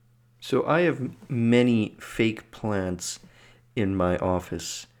So I have many fake plants in my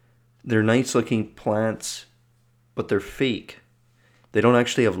office. They're nice looking plants, but they're fake. They don't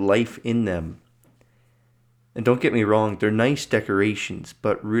actually have life in them. And don't get me wrong, they're nice decorations,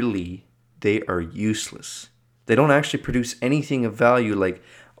 but really, they are useless. They don't actually produce anything of value like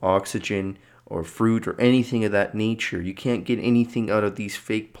oxygen or fruit or anything of that nature. You can't get anything out of these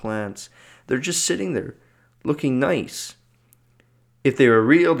fake plants. They're just sitting there, looking nice. If they were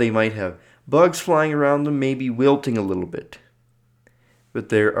real, they might have bugs flying around them, maybe wilting a little bit. But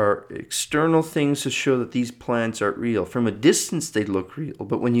there are external things to show that these plants aren't real. From a distance, they look real,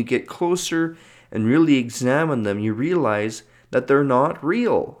 but when you get closer and really examine them, you realize that they're not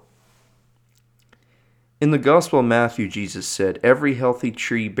real. In the Gospel of Matthew, Jesus said, "Every healthy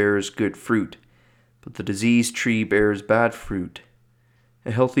tree bears good fruit, but the diseased tree bears bad fruit. A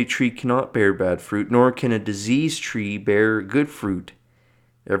healthy tree cannot bear bad fruit, nor can a diseased tree bear good fruit.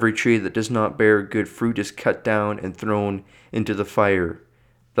 Every tree that does not bear good fruit is cut down and thrown into the fire.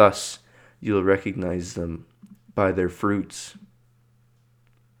 Thus you'll recognize them by their fruits."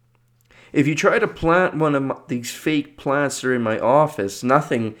 If you try to plant one of these fake plants that are in my office,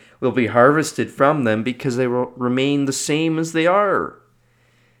 nothing will be harvested from them because they will remain the same as they are.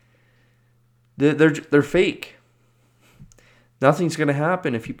 They're fake. Nothing's going to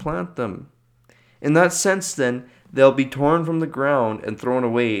happen if you plant them. In that sense, then, they'll be torn from the ground and thrown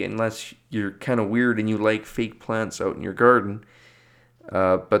away unless you're kind of weird and you like fake plants out in your garden.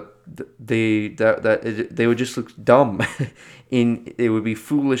 But they would just look dumb. It would be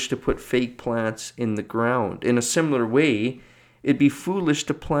foolish to put fake plants in the ground. In a similar way, it'd be foolish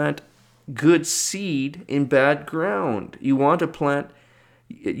to plant good seed in bad ground. You want the plant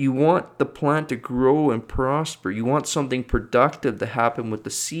to grow and prosper. You want something productive to happen with the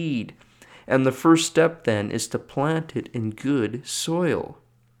seed. And the first step then is to plant it in good soil.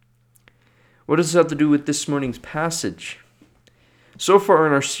 What does this have to do with this morning's passage? So far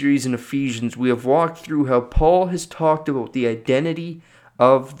in our series in Ephesians, we have walked through how Paul has talked about the identity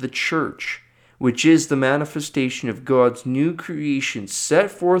of the church, which is the manifestation of God's new creation set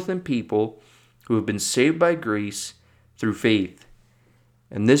forth in people who have been saved by grace through faith.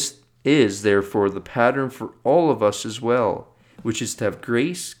 And this is, therefore, the pattern for all of us as well, which is to have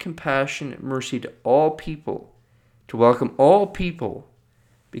grace, compassion, and mercy to all people, to welcome all people,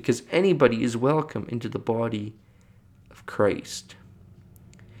 because anybody is welcome into the body of Christ.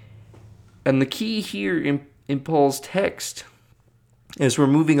 And the key here in Paul's text, as we're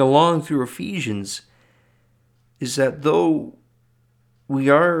moving along through Ephesians, is that though we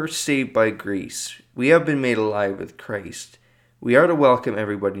are saved by grace, we have been made alive with Christ, we are to welcome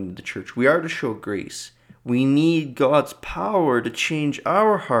everybody into the church, we are to show grace, we need God's power to change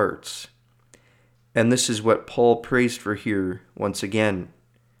our hearts. And this is what Paul prays for here once again.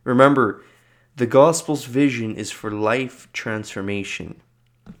 Remember, the gospel's vision is for life transformation,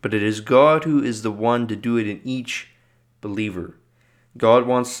 but it is God who is the one to do it in each believer. God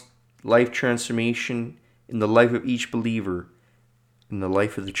wants life transformation in the life of each believer, in the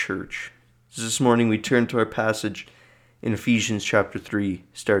life of the church. So this morning we turn to our passage in Ephesians chapter 3,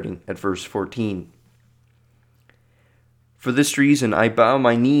 starting at verse 14. "For this reason I bow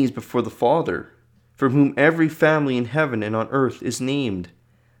my knees before the Father, from whom every family in heaven and on earth is named,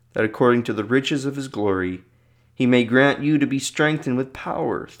 that according to the riches of his glory, he may grant you to be strengthened with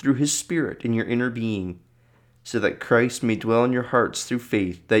power through his Spirit in your inner being, so that Christ may dwell in your hearts through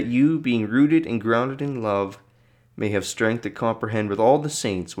faith, that you, being rooted and grounded in love, may have strength to comprehend with all the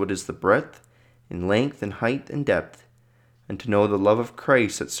saints what is the breadth and length and height and depth, and to know the love of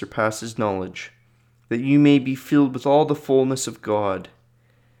Christ that surpasses knowledge, that you may be filled with all the fullness of God.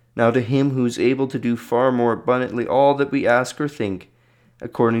 Now to him who is able to do far more abundantly all that we ask or think,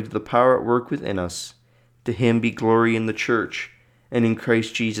 according to the power at work within us, to him be glory in the church and in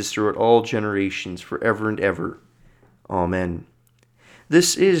Christ Jesus throughout all generations, forever and ever. Amen."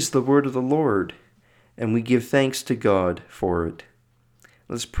 This is the word of the Lord, and we give thanks to God for it.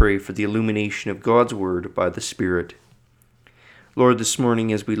 Let's pray for the illumination of God's word by the Spirit. Lord, this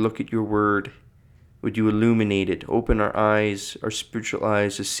morning as we look at your word, would you illuminate it, open our eyes, our spiritual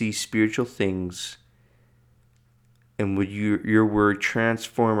eyes to see spiritual things, and would your word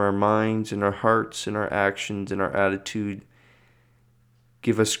transform our minds and our hearts and our actions and our attitude.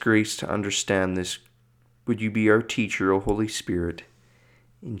 Give us grace to understand this. Would you be our teacher, O Holy Spirit?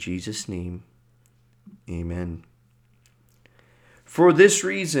 In Jesus' name, amen. "For this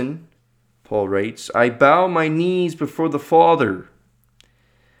reason," Paul writes, "I bow my knees before the Father."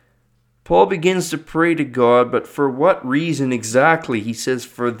 Paul begins to pray to God, but for what reason exactly? He says,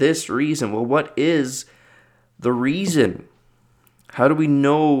 for this reason. Well, what is the reason? How do we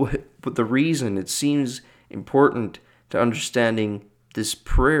know the reason. It seems important to understanding this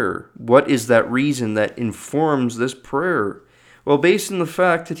prayer. What is that reason that informs this prayer? Well, based on the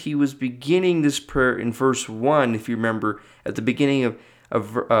fact that he was beginning this prayer in verse 1, if you remember, at the beginning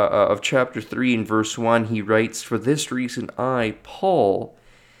of chapter 3 in verse 1, he writes, "For this reason I, Paul."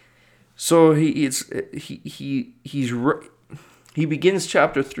 So he begins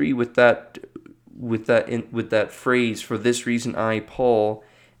chapter 3 with that phrase, "For this reason I, Paul,"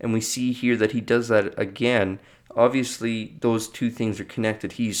 and we see here that he does that again. Obviously, those two things are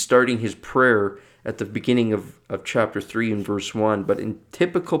connected. He's starting his prayer at the beginning of chapter 3 in verse 1, but in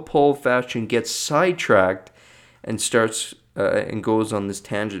typical Paul fashion gets sidetracked and starts and goes on this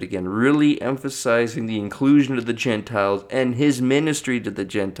tangent again, really emphasizing the inclusion of the Gentiles and his ministry to the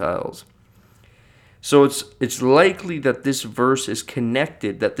Gentiles. So it's likely that this verse is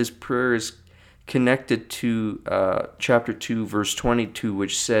connected, that this prayer is connected to chapter 2, verse 22,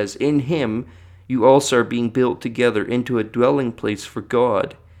 which says, "In him you also are being built together into a dwelling place for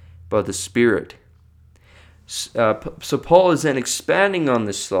God by the Spirit." So Paul is then expanding on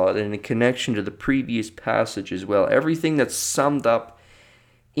this thought in a connection to the previous passage as well. Everything that's summed up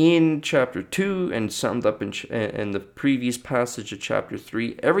in chapter 2 and summed up in the previous passage of chapter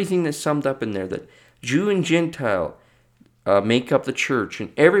 3, everything that's summed up in there, that Jew and Gentile make up the church,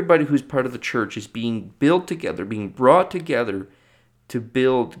 and everybody who's part of the church is being built together, being brought together to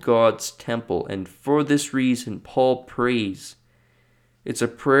build God's temple. And for this reason, Paul prays. It's a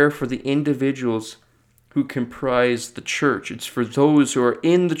prayer for the individuals who comprise the church. It's for those who are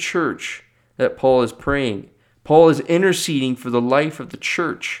in the church that Paul is praying. Paul is interceding for the life of the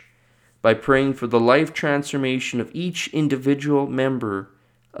church by praying for the life transformation of each individual member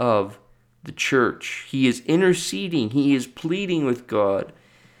of the church. He is interceding. He is pleading with God,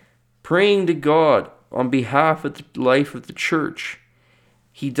 praying to God on behalf of the life of the church.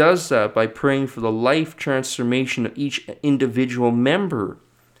 He does that by praying for the life transformation of each individual member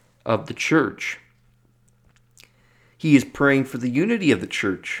of the church. He is praying for the unity of the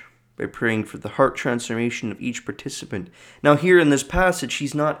church by praying for the heart transformation of each participant. Now here in this passage,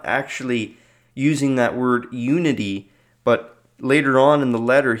 he's not actually using that word unity, but later on in the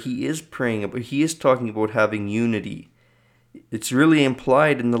letter, he is talking about having unity. It's really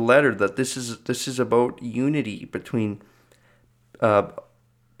implied in the letter that this is about unity between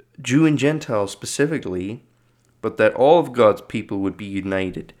Jew and Gentile specifically, but that all of God's people would be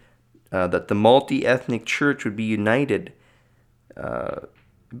united. That the multi-ethnic church would be united, but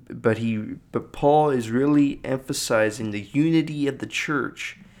Paul is really emphasizing the unity of the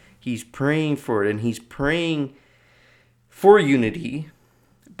church. He's praying for it, and he's praying for unity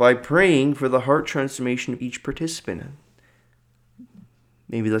by praying for the heart transformation of each participant.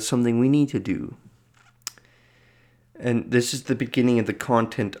 Maybe that's something we need to do. And this is the beginning of the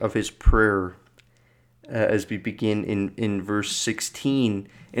content of his prayer. As we begin in verse 16,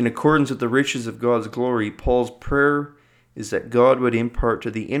 in accordance with the riches of God's glory, Paul's prayer is that God would impart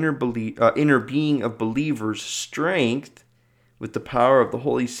to the inner being of believers strength with the power of the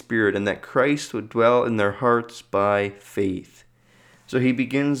Holy Spirit, and that Christ would dwell in their hearts by faith. So he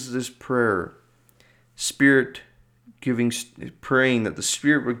begins this prayer, praying that the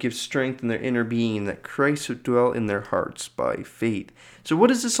Spirit would give strength in their inner being, and that Christ would dwell in their hearts by faith. So what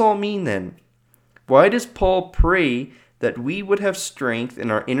does this all mean then? Why does Paul pray that we would have strength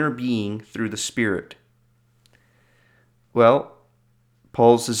in our inner being through the Spirit? Well,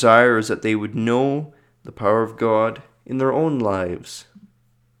 Paul's desire is that they would know the power of God in their own lives.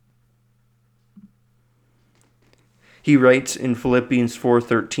 He writes in Philippians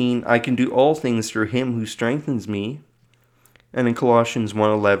 4:13, "I can do all things through him who strengthens me." And in Colossians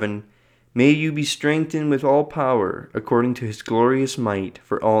 1:11, "May you be strengthened with all power, according to his glorious might,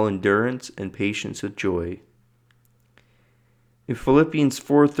 for all endurance and patience with joy." In Philippians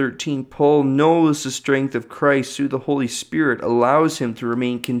 4:13, Paul knows the strength of Christ through the Holy Spirit allows him to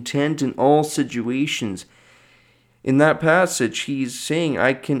remain content in all situations. In that passage, he's saying,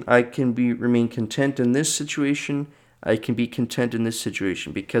 I can remain content in this situation. I can be content in this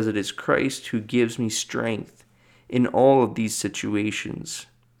situation because it is Christ who gives me strength in all of these situations.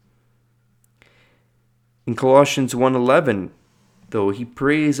 In Colossians 1:11, though, he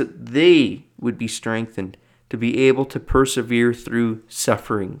prays that they would be strengthened to be able to persevere through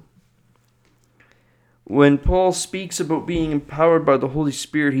suffering. When Paul speaks about being empowered by the Holy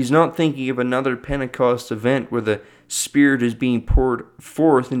Spirit, he's not thinking of another Pentecost event where the Spirit is being poured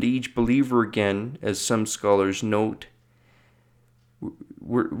forth into each believer again, as some scholars note.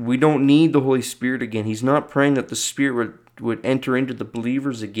 We don't need the Holy Spirit again. He's not praying that the Spirit would enter into the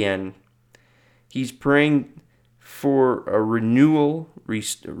believers again. He's praying for a renewal,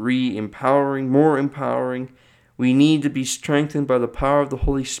 re-empowering, more empowering. We need to be strengthened by the power of the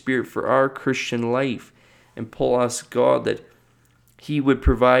Holy Spirit for our Christian life. And Paul asks God that He would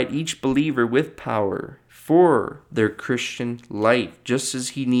provide each believer with power for their Christian life. Just as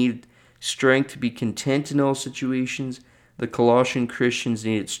He needed strength to be content in all situations, the Colossian Christians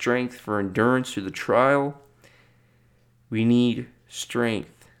needed strength for endurance through the trial. We need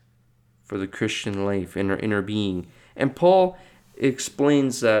strength for the Christian life in our inner being. And Paul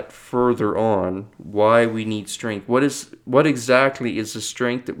explains that further on, why we need strength. What exactly is the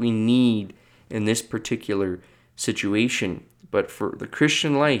strength that we need in this particular situation? But for the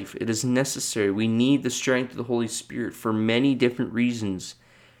Christian life, it is necessary. We need the strength of the Holy Spirit for many different reasons.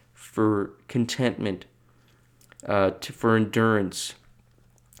 For contentment, for endurance.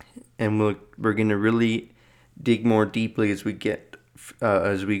 And we're going to really dig more deeply as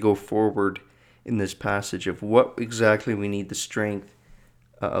we go forward in this passage of what exactly we need the strength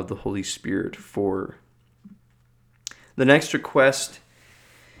of the Holy Spirit for. The next request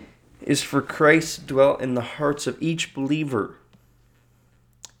is for Christ to dwell in the hearts of each believer,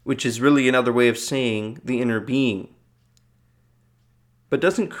 which is really another way of saying the inner being. But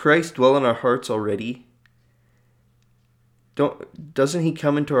doesn't Christ dwell in our hearts already? Doesn't He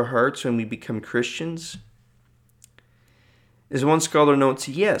come into our hearts when we become Christians? As one scholar notes,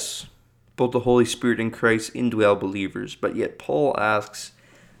 yes, both the Holy Spirit and Christ indwell believers, but yet Paul asks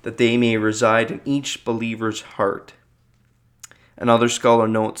that they may reside in each believer's heart. Another scholar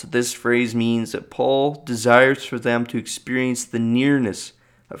notes that this phrase means that Paul desires for them to experience the nearness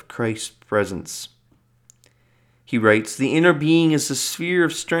of Christ's presence. He writes, "The inner being is the sphere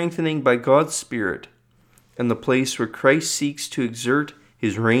of strengthening by God's Spirit, and the place where Christ seeks to exert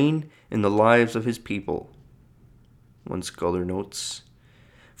His reign in the lives of His people." One scholar notes.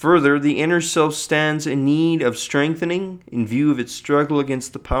 Further, the inner self stands in need of strengthening in view of its struggle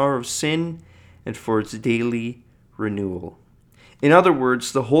against the power of sin and for its daily renewal. In other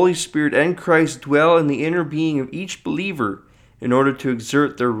words, the Holy Spirit and Christ dwell in the inner being of each believer in order to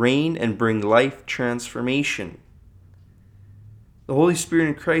exert their reign and bring life transformation. The Holy Spirit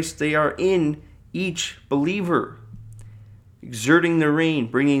and Christ, they are in each believer, exerting their reign,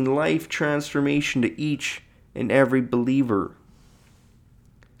 bringing life transformation to each and every believer.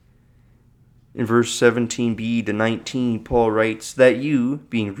 In verse 17b to 19, Paul writes, "That you,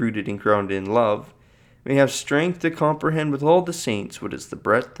 being rooted and grounded in love, may have strength to comprehend with all the saints what is the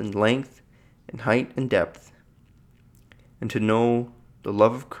breadth and length and height and depth, and to know the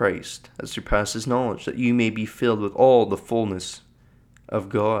love of Christ that surpasses knowledge, that you may be filled with all the fullness of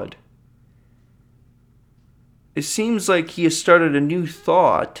God." It seems like he has started a new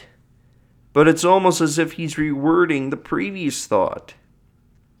thought, but it's almost as if he's rewording the previous thought.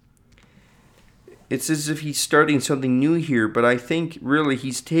 It's as if he's starting something new here, but I think really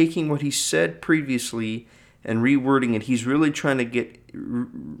he's taking what he said previously and rewording it. He's really trying to get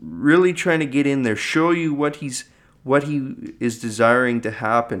in there, show you what he is desiring to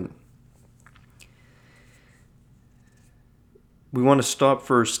happen. We want to stop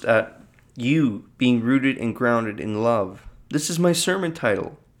first at you being rooted and grounded in love. This is my sermon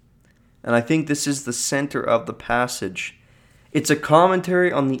title, and I think this is the center of the passage. It's a commentary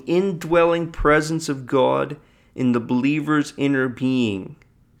on the indwelling presence of God in the believer's inner being.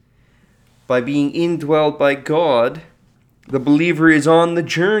 By being indwelled by God, the believer is on the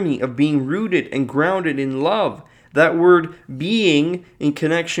journey of being rooted and grounded in love. That word being in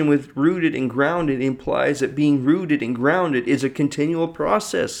connection with rooted and grounded implies that being rooted and grounded is a continual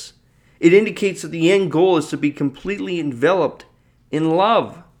process. It indicates that the end goal is to be completely enveloped in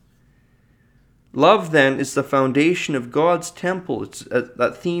love. Love, then, is the foundation of God's temple. It's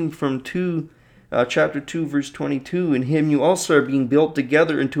that theme from chapter 2, verse 22. "In Him you also are being built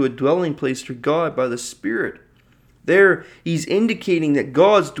together into a dwelling place for God by the Spirit." There, he's indicating that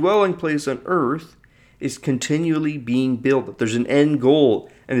God's dwelling place on earth is continually being built. That there's an end goal,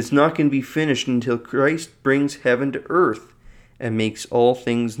 and it's not going to be finished until Christ brings heaven to earth and makes all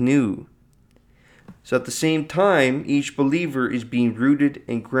things new. So at the same time, each believer is being rooted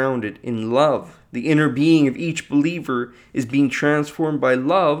and grounded in love. The inner being of each believer is being transformed by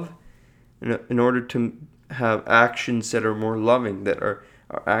love in order to have actions that are more loving, that our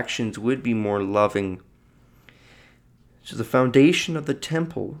actions would be more loving. So the foundation of the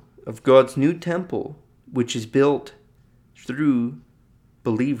temple, of God's new temple, which is built through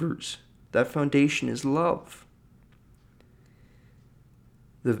believers, that foundation is love.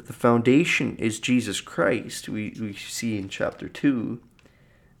 The foundation is Jesus Christ. We see in chapter 2,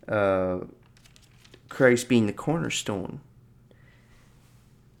 Christ being the cornerstone.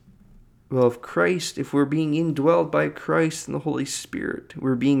 Well, if we're being indwelled by Christ and the Holy Spirit,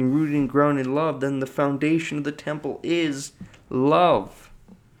 we're being rooted and grounded in love, then the foundation of the temple is love.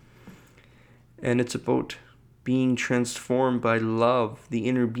 And it's about being transformed by love, the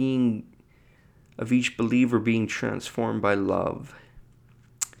inner being of each believer being transformed by love.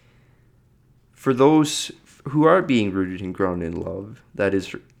 For those who are being rooted and grounded in love, that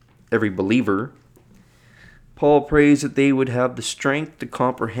is, every believer, Paul prays that they would have the strength to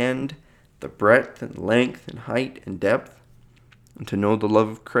comprehend the breadth and length and height and depth, and to know the love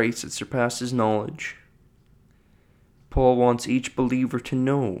of Christ that surpasses knowledge. Paul wants each believer to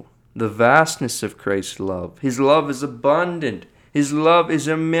know the vastness of Christ's love. His love is abundant. His love is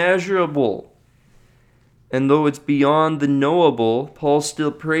immeasurable. And though it's beyond the knowable, Paul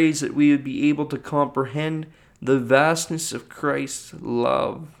still prays that we would be able to comprehend the vastness of Christ's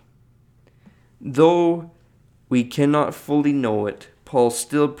love. Though we cannot fully know it, Paul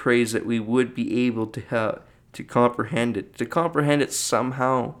still prays that we would be able to comprehend it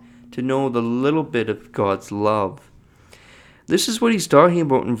somehow, to know the little bit of God's love. This is what he's talking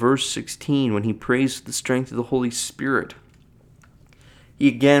about in verse 16 when he prays for the strength of the Holy Spirit. He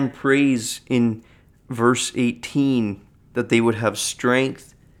again prays in verse 18 that they would have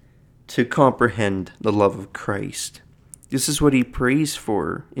strength to comprehend the love of Christ. This is what he prays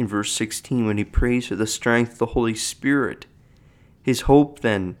for in verse 16 when he prays for the strength of the Holy Spirit. His hope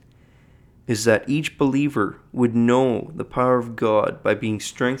then is that each believer would know the power of God by being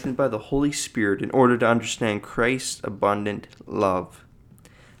strengthened by the Holy Spirit in order to understand Christ's abundant love.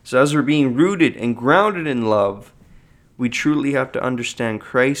 So as we're being rooted and grounded in love, we truly have to understand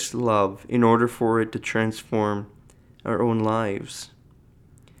Christ's love in order for it to transform our own lives.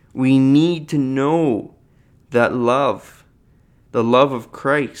 We need to know that love, the love of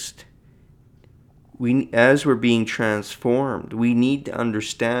Christ. As we're being transformed, we need to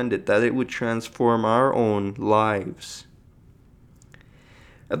understand it, that it would transform our own lives.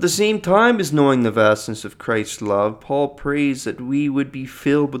 At the same time as knowing the vastness of Christ's love, Paul prays that we would be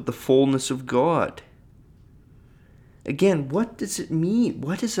filled with the fullness of God. Again, what does it mean?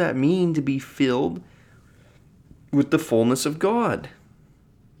 What does that mean to be filled with the fullness of God?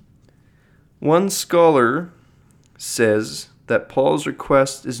 One scholar says that Paul's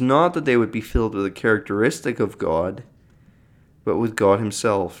request is not that they would be filled with a characteristic of God, but with God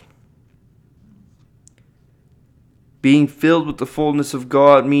himself. Being filled with the fullness of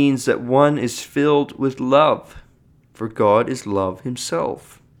God means that one is filled with love, for God is love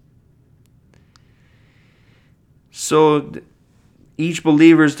himself. So each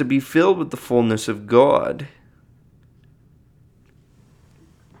believer is to be filled with the fullness of God,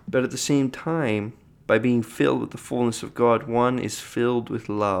 but at the same time, by being filled with the fullness of God, one is filled with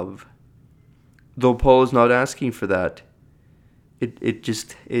love. Though Paul is not asking for that, it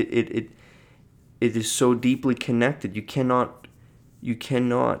is so deeply connected. You cannot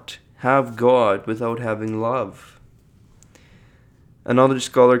have God without having love. Another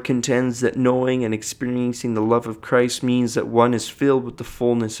scholar contends that knowing and experiencing the love of Christ means that one is filled with the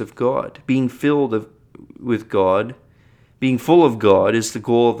fullness of God. Being filled with God, being full of God, is the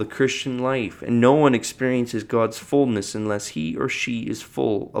goal of the Christian life, and no one experiences God's fullness unless he or she is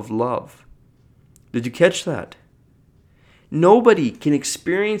full of love. Did you catch that? Nobody can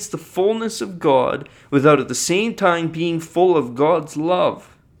experience the fullness of God without at the same time being full of God's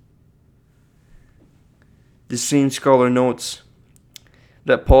love. This same scholar notes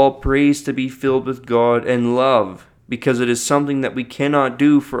that Paul prays to be filled with God and love because it is something that we cannot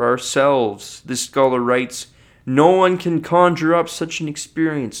do for ourselves. This scholar writes, "No one can conjure up such an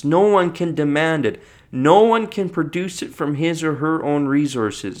experience. No one can demand it. No one can produce it from his or her own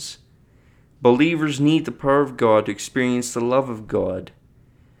resources. Believers need the power of God to experience the love of God.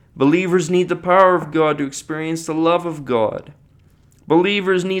 Believers need the power of God to experience the love of God.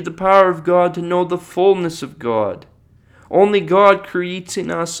 Believers need the power of God to know the fullness of God. Only God creates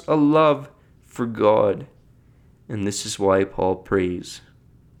in us a love for God." And this is why Paul prays.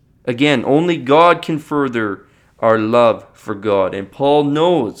 Again, only God can further our love for God. And Paul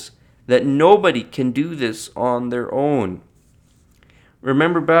knows that nobody can do this on their own.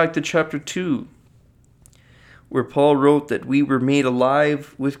 Remember back to chapter 2, where Paul wrote that we were made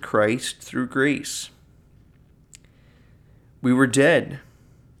alive with Christ through grace. We were dead,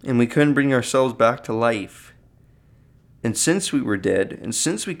 and we couldn't bring ourselves back to life. And since we were dead, and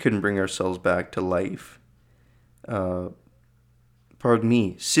since we couldn't bring ourselves back to life,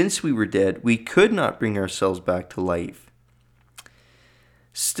 since we were dead, we could not bring ourselves back to life.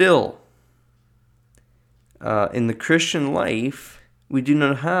 Still, in the Christian life, we do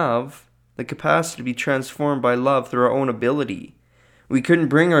not have the capacity to be transformed by love through our own ability. We couldn't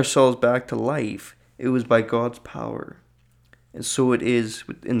bring ourselves back to life. It was by God's power. And so it is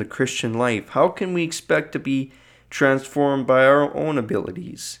in the Christian life. How can we expect to be transformed by our own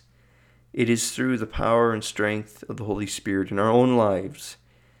abilities? It is through the power and strength of the Holy Spirit in our own lives,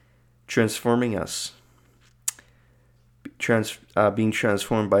 transforming us, being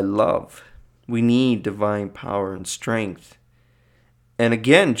transformed by love. We need divine power and strength. And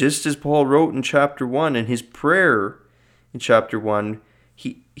again, just as Paul wrote in chapter 1, in his prayer in chapter 1,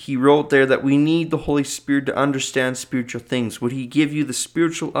 he wrote there that we need the Holy Spirit to understand spiritual things. Would he give you the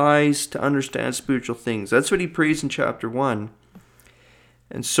spiritual eyes to understand spiritual things? That's what he prays in chapter 1.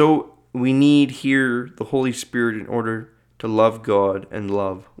 And so we need here the Holy Spirit in order to love God and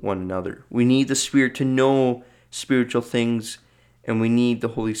love one another. We need the Spirit to know spiritual things, and we need the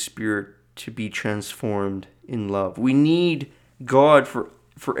Holy Spirit to be transformed in love. We need God for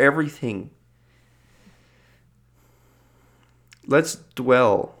everything. Let's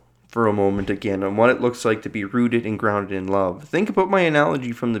dwell for a moment again on what it looks like to be rooted and grounded in love. Think about my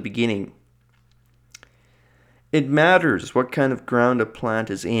analogy from the beginning. It matters what kind of ground a plant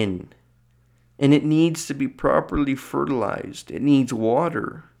is in, and it needs to be properly fertilized. It needs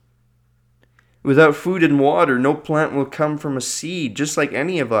water. Without food and water, no plant will come from a seed, just like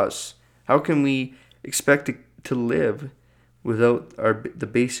any of us. How can we expect to live without the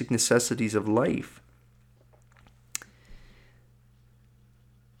basic necessities of life?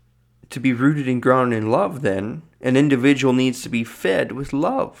 To be rooted and grounded in love, then, an individual needs to be fed with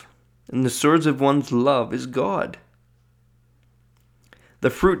love. And the source of one's love is God. The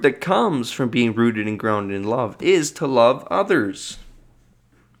fruit that comes from being rooted and grounded in love is to love others.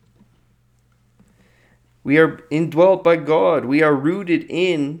 We are indwelt by God. We are rooted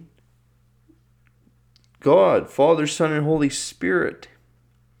in God, Father, Son, and Holy Spirit.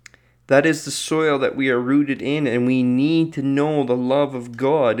 That is the soil that we are rooted in, and we need to know the love of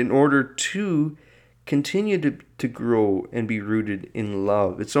God in order to continue to grow and be rooted in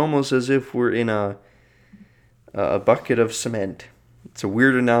love. It's almost as if we're in a bucket of cement. It's a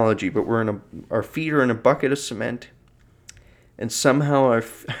weird analogy, but our feet are in a bucket of cement, and somehow our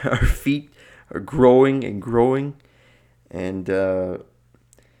feet are growing and growing, and now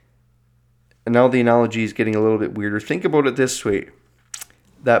the analogy is getting a little bit weirder. Think about it this way.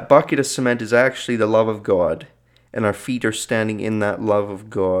 That bucket of cement is actually the love of God, and our feet are standing in that love of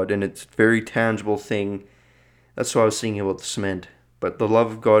God, and it's a very tangible thing. That's what I was thinking about the cement. But the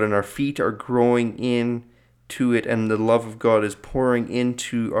love of God, and our feet are growing into it, and the love of God is pouring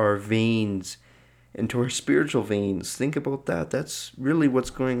into our veins, into our spiritual veins. Think about that. That's really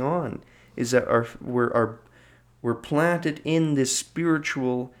what's going on, is that we're planted in this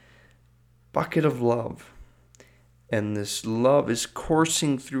spiritual bucket of love. And this love is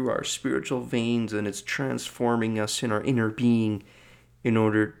coursing through our spiritual veins, and it's transforming us in our inner being in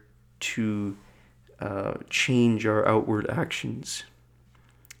order to change our outward actions.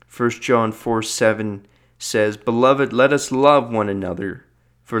 1 John 4:7 says, "Beloved, let us love one another,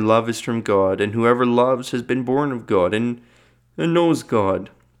 for love is from God, and whoever loves has been born of God and knows God."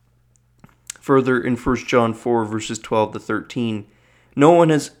 Further, in 1 John 4, verses 12 to 13, "No one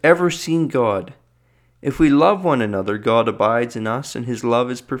has ever seen God. If we love one another, God abides in us, and his love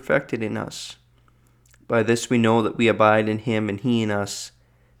is perfected in us. By this we know that we abide in him, and he in us,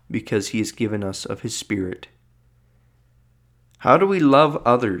 because he has given us of his Spirit." How do we love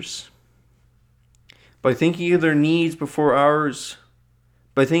others? By thinking of their needs before ours,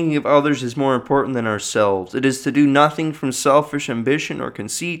 by thinking of others as more important than ourselves. It is to do nothing from selfish ambition or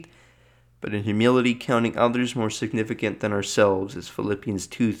conceit, but in humility counting others more significant than ourselves, as Philippians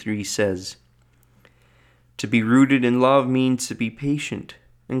 2:3 says. To be rooted in love means to be patient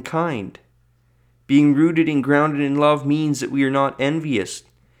and kind. Being rooted and grounded in love means that we are not envious,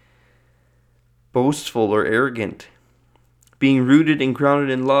 boastful, or arrogant. Being rooted and grounded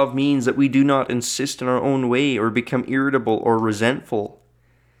in love means that we do not insist on our own way or become irritable or resentful.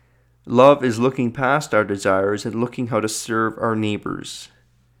 Love is looking past our desires and looking how to serve our neighbors.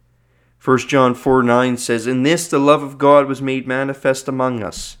 1 John 4:9 says, "In this the love of God was made manifest among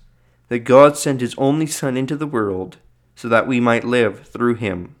us, that God sent his only Son into the world so that we might live through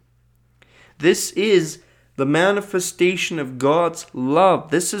him." This is the manifestation of God's love.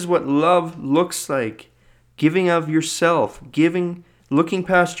 This is what love looks like. Giving of yourself, looking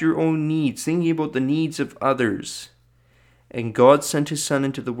past your own needs, thinking about the needs of others. And God sent his Son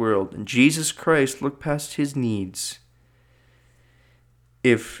into the world, and Jesus Christ looked past his needs.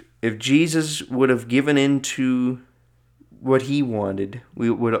 If Jesus would have given in to what he wanted, we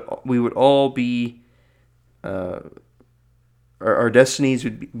would all be, our destinies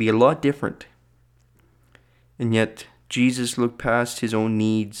would be a lot different. And yet Jesus looked past his own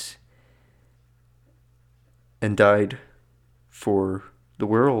needs and died for the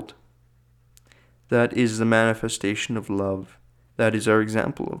world. That is the manifestation of love. That is our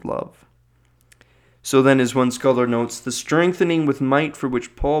example of love. So then, as one scholar notes, the strengthening with might for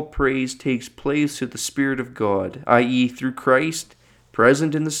which Paul prays takes place through the Spirit of God, i.e., through Christ,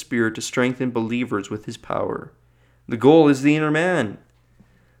 present in the Spirit to strengthen believers with his power. The goal is the inner man.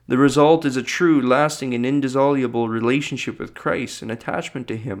 The result is a true, lasting, and indissoluble relationship with Christ and attachment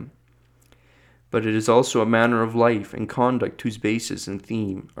to him. But it is also a manner of life and conduct whose basis and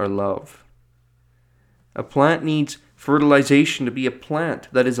theme are love. A plant needs fertilization to be a plant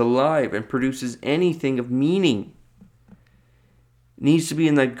that is alive and produces anything of meaning. It needs to be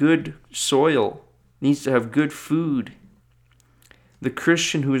in that good soil, it needs to have good food. The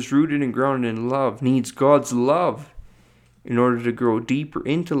Christian who is rooted and grounded in love needs God's love in order to grow deeper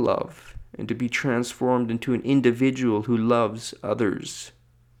into love and to be transformed into an individual who loves others.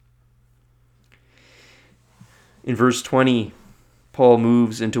 In verse 20, Paul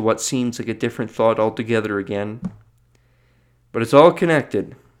moves into what seems like a different thought altogether again. But it's all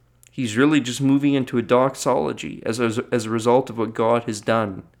connected. He's really just moving into a doxology as a result of what God has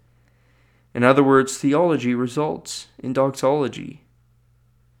done. In other words, theology results in doxology.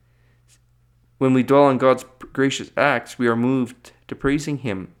 When we dwell on God's gracious acts, we are moved to praising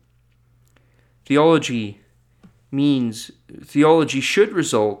him. Theology should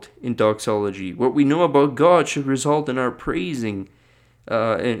result in doxology. What we know about God should result in our praising,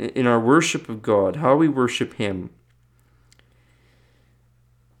 in our worship of God, how we worship him.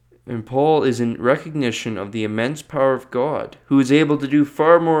 And Paul is in recognition of the immense power of God, who is able to do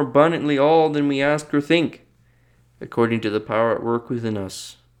far more abundantly all than we ask or think, according to the power at work within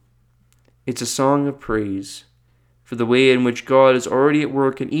us. It's a song of praise for the way in which God is already at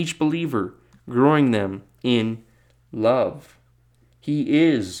work in each believer, growing them in love. He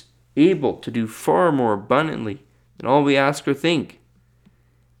is able to do far more abundantly than all we ask or think.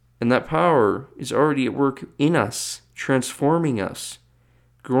 And that power is already at work in us, transforming us,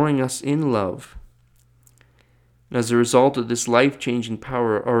 growing us in love. And as a result of this life-changing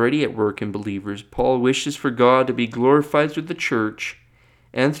power already at work in believers, Paul wishes for God to be glorified through the church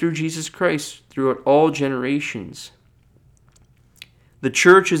and through Jesus Christ throughout all generations. The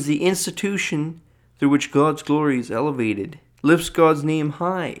church is the institution through which God's glory is elevated, lifts God's name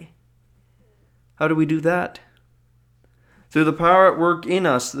high. How do we do that? Through the power at work in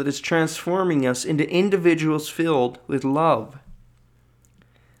us that is transforming us into individuals filled with love.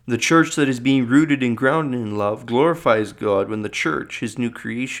 The church that is being rooted and grounded in love glorifies God when the church, his new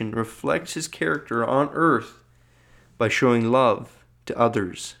creation, reflects his character on earth by showing love to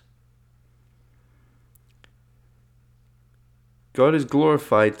others. God is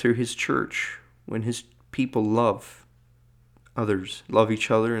glorified through his church when his people love others, love each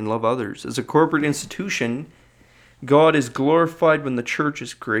other, and love others. As a corporate institution, God is glorified when the church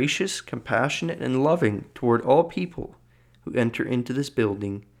is gracious, compassionate, and loving toward all people who enter into this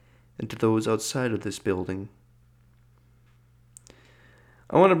building and to those outside of this building.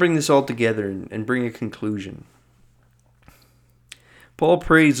 I want to bring this all together and bring a conclusion. Paul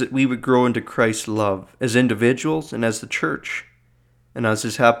prays that we would grow into Christ's love as individuals and as the church. And as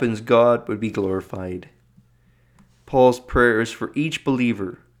this happens, God would be glorified. Paul's prayer is for each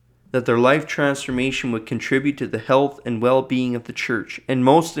believer that their life transformation would contribute to the health and well-being of the church, and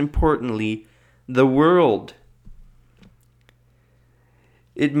most importantly, the world.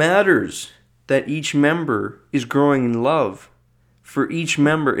 It matters that each member is growing in love, for each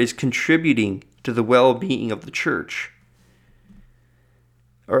member is contributing to the well-being of the church.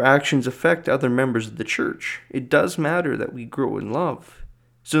 Our actions affect other members of the church. It does matter that we grow in love.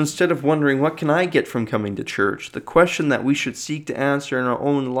 So instead of wondering, what can I get from coming to church? The question that we should seek to answer in our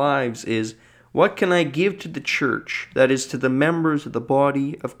own lives is, what can I give to the church? That is, to the members of the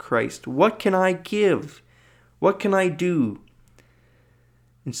body of Christ. What can I give? What can I do?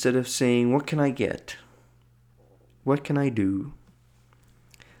 Instead of saying, what can I get? What can I do?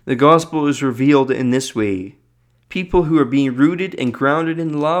 The gospel is revealed in this way. People who are being rooted and grounded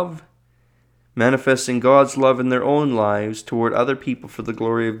in love, manifesting God's love in their own lives toward other people for the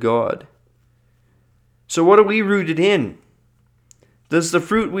glory of God. So what are we rooted in? Does the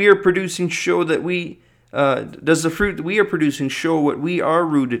fruit we are producing show what we are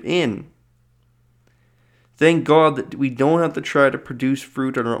rooted in? Thank God that we don't have to try to produce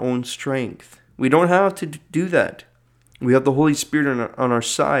fruit on our own strength. We don't have to do that. We have the Holy Spirit on our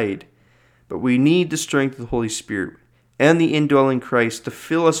side. But we need the strength of the Holy Spirit and the indwelling Christ to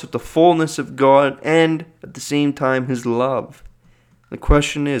fill us with the fullness of God and, at the same time, his love. The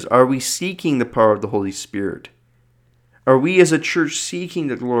question is, are we seeking the power of the Holy Spirit? Are we as a church seeking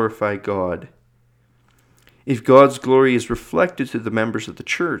to glorify God? If God's glory is reflected to the members of the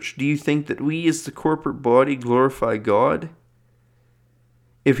church, do you think that we as the corporate body glorify God?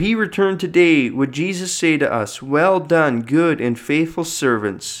 If he returned today, would Jesus say to us, "Well done, good and faithful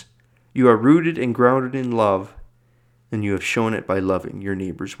servants. You are rooted and grounded in love, and you have shown it by loving your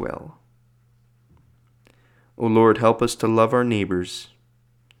neighbors well." O Lord, help us to love our neighbors.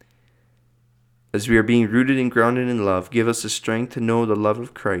 As we are being rooted and grounded in love, give us the strength to know the love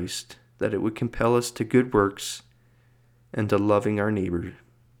of Christ, that it would compel us to good works and to loving our neighbor.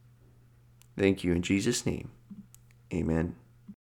 Thank you in Jesus' name. Amen.